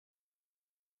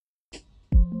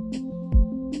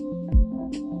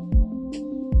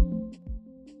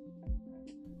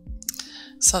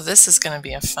So this is going to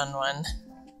be a fun one.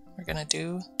 We're going to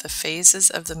do the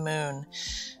phases of the moon.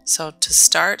 So to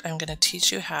start, I'm going to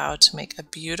teach you how to make a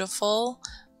beautiful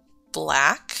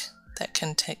black that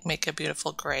can make a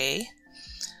beautiful gray.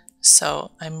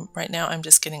 So right now I'm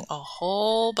just getting a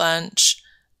whole bunch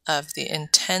of the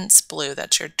intense blue.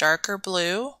 That's your darker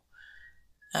blue.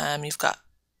 You've got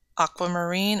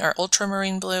aquamarine or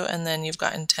ultramarine blue, and then you've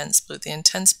got intense blue. The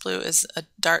intense blue is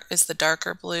the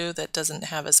darker blue that doesn't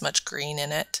have as much green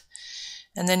in it.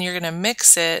 And then you're going to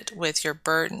mix it with your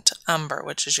burnt umber,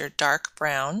 which is your dark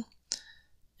brown.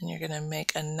 And you're going to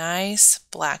make a nice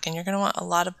black, and you're going to want a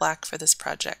lot of black for this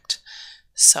project.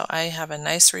 So I have a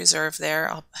nice reserve there.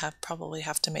 I'll probably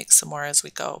have to make some more as we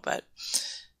go, but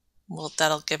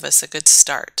that'll give us a good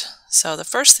start. So the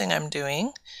first thing I'm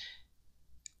doing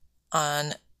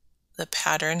on the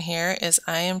pattern here is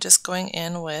I am just going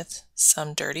in with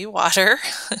some dirty water,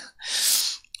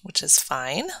 which is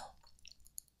fine.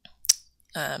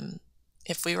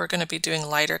 If we were going to be doing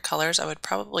lighter colors, I would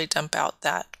probably dump out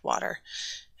that water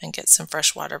and get some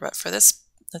fresh water, but for this,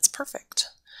 that's perfect.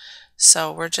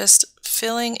 So we're just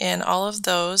filling in all of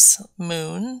those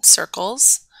moon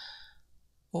circles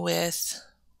with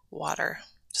water,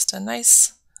 just a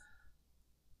nice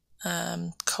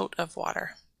coat of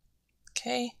water.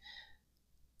 Okay.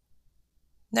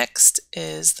 Next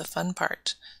is the fun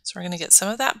part. So we're going to get some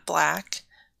of that black.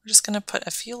 We're just going to put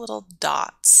a few little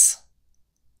dots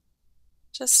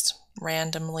just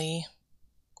randomly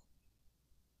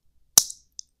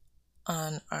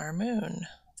on our moon.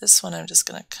 This one I'm just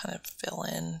going to kind of fill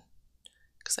in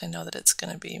because I know that it's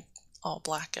going to be all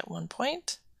black at one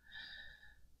point.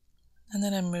 And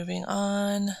then I'm moving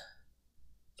on,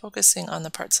 focusing on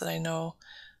the parts that I know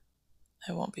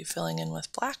I won't be filling in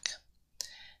with black.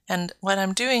 And what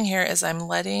I'm doing here is I'm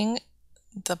letting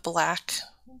the black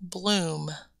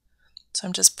bloom. So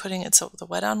I'm just putting it, so the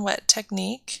wet on wet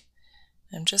technique,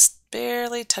 I'm just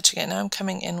barely touching it. Now I'm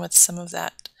coming in with some of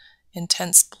that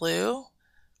intense blue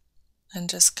and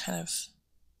just kind of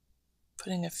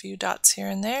putting a few dots here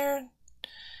and there.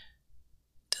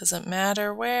 Doesn't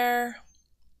matter where.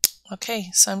 Okay,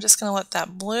 so I'm just going to let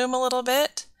that bloom a little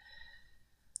bit.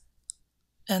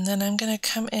 And then I'm going to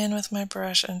come in with my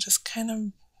brush and just kind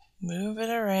of move it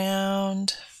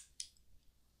around.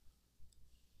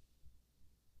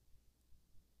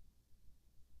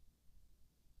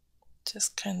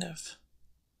 Just kind of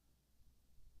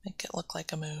make it look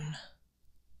like a moon.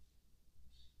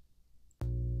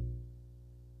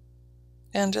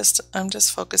 And I'm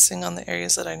just focusing on the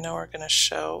areas that I know are going to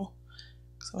show.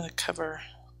 So I'm going to cover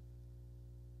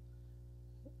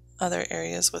other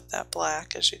areas with that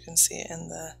black, as you can see in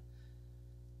the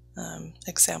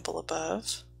example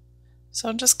above. So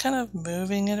I'm just kind of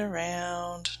moving it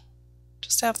around.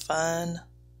 Just have fun.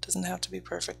 Doesn't have to be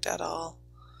perfect at all.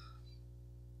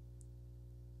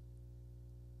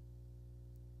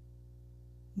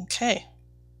 Okay.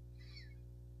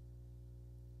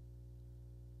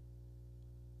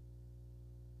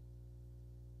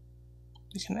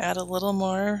 You can add a little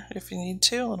more if you need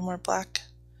to, a little more black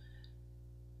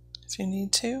if you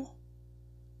need to.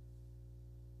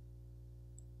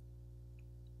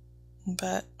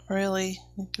 But really,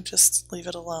 you can just leave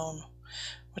it alone,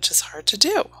 which is hard to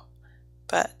do.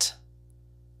 But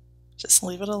just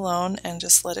leave it alone and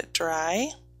just let it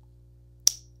dry.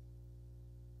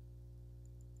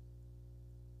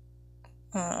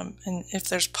 And if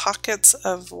there's pockets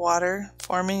of water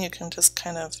forming, you can just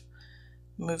kind of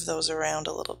move those around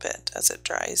a little bit as it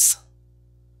dries.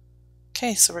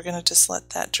 Okay, so we're going to just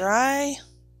let that dry.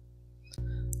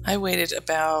 I waited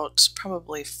about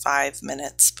probably 5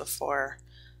 minutes before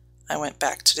I went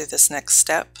back to do this next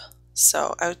step.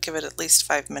 So I would give it at least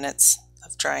 5 minutes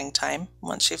of drying time.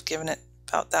 Once you've given it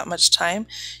about that much time,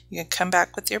 you can come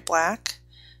back with your black.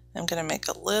 I'm going to make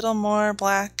a little more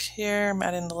black here. I'm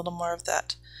adding a little more of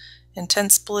that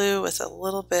intense blue with a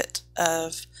little bit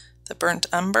of the burnt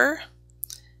umber.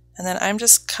 And then I'm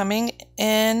just coming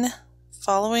in,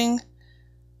 following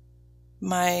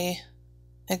my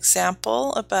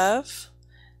example above.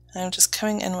 And I'm just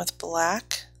coming in with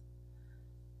black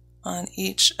on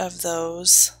each of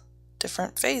those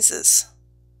different phases.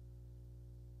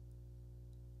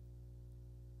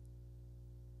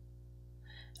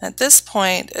 At this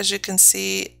point, as you can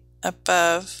see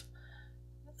above,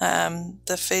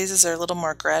 the phases are a little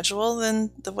more gradual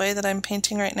than the way that I'm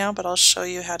painting right now, but I'll show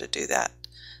you how to do that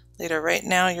later. Right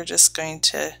now, you're just going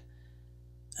to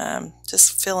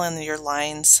just fill in your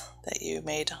lines that you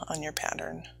made on your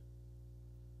pattern.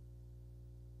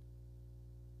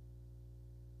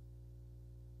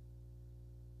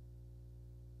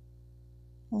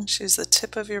 Just use the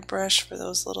tip of your brush for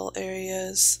those little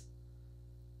areas.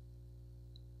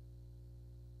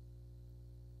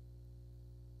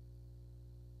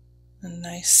 A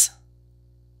nice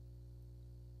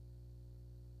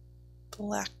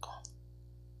black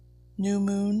new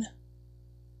moon.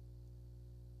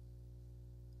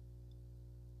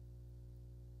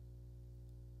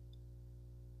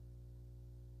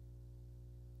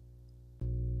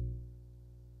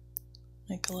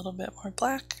 Make a little bit more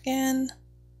black again.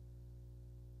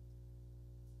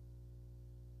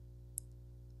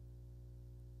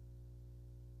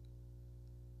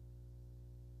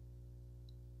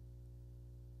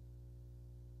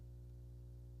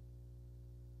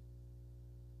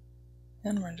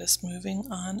 And we're just moving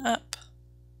on up.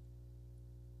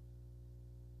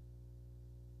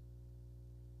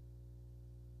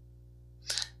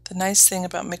 The nice thing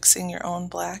about mixing your own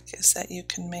black is that you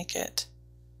can make it,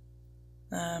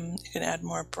 you can add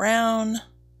more brown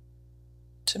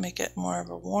to make it more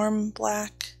of a warm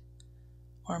black,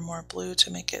 or more blue to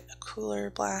make it a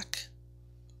cooler black.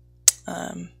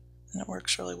 And it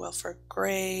works really well for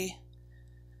gray.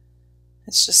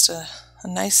 It's just a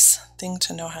nice thing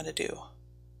to know how to do.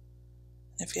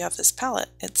 If you have this palette,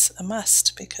 it's a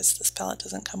must because this palette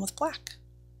doesn't come with black.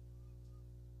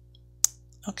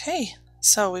 Okay,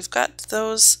 so we've got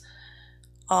those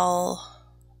all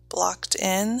blocked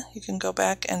in. You can go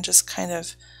back and just kind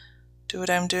of do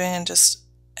what I'm doing and just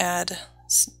add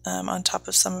on top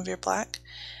of some of your black.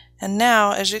 And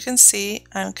now, as you can see,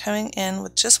 I'm coming in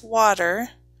with just water,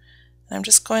 and I'm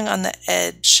just going on the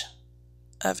edge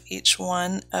of each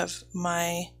one of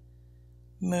my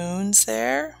moons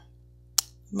there,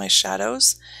 my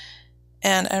shadows,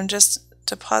 and I'm just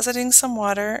depositing some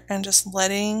water and just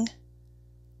letting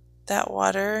that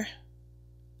water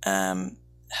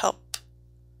help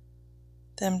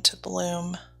them to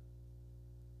bloom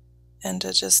and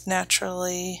to just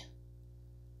naturally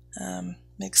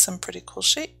make some pretty cool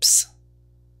shapes.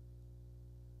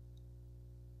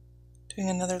 Doing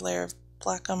another layer of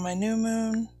black on my new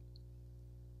moon.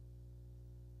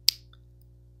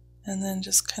 And then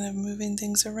just kind of moving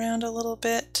things around a little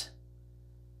bit.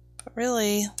 But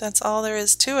really, that's all there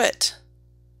is to it.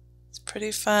 It's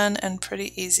pretty fun and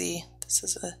pretty easy. This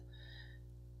is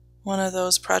one of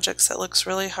those projects that looks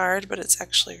really hard, but it's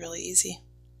actually really easy.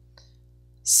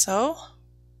 So,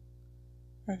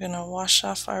 we're going to wash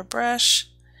off our brush.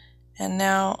 And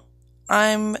now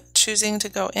I'm choosing to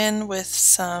go in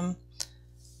with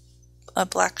a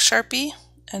black Sharpie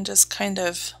and just kind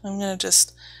of, I'm going to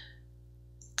just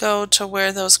go to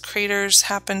where those craters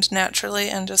happened naturally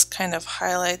and just kind of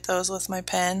highlight those with my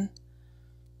pen.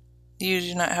 You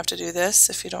do not have to do this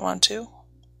if you don't want to,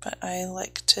 but I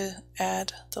like to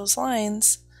add those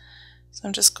lines. So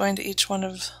I'm just going to each one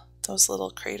of those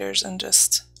little craters and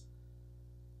just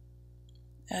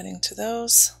adding to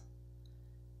those.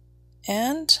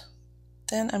 And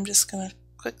then I'm just going to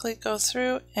quickly go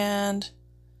through and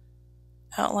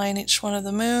outline each one of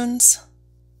the moons.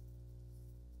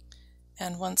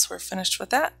 And once we're finished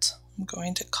with that, I'm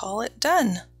going to call it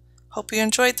done. Hope you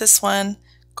enjoyed this one.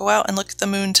 Go out and look at the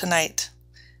moon tonight.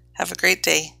 Have a great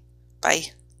day.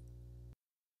 Bye.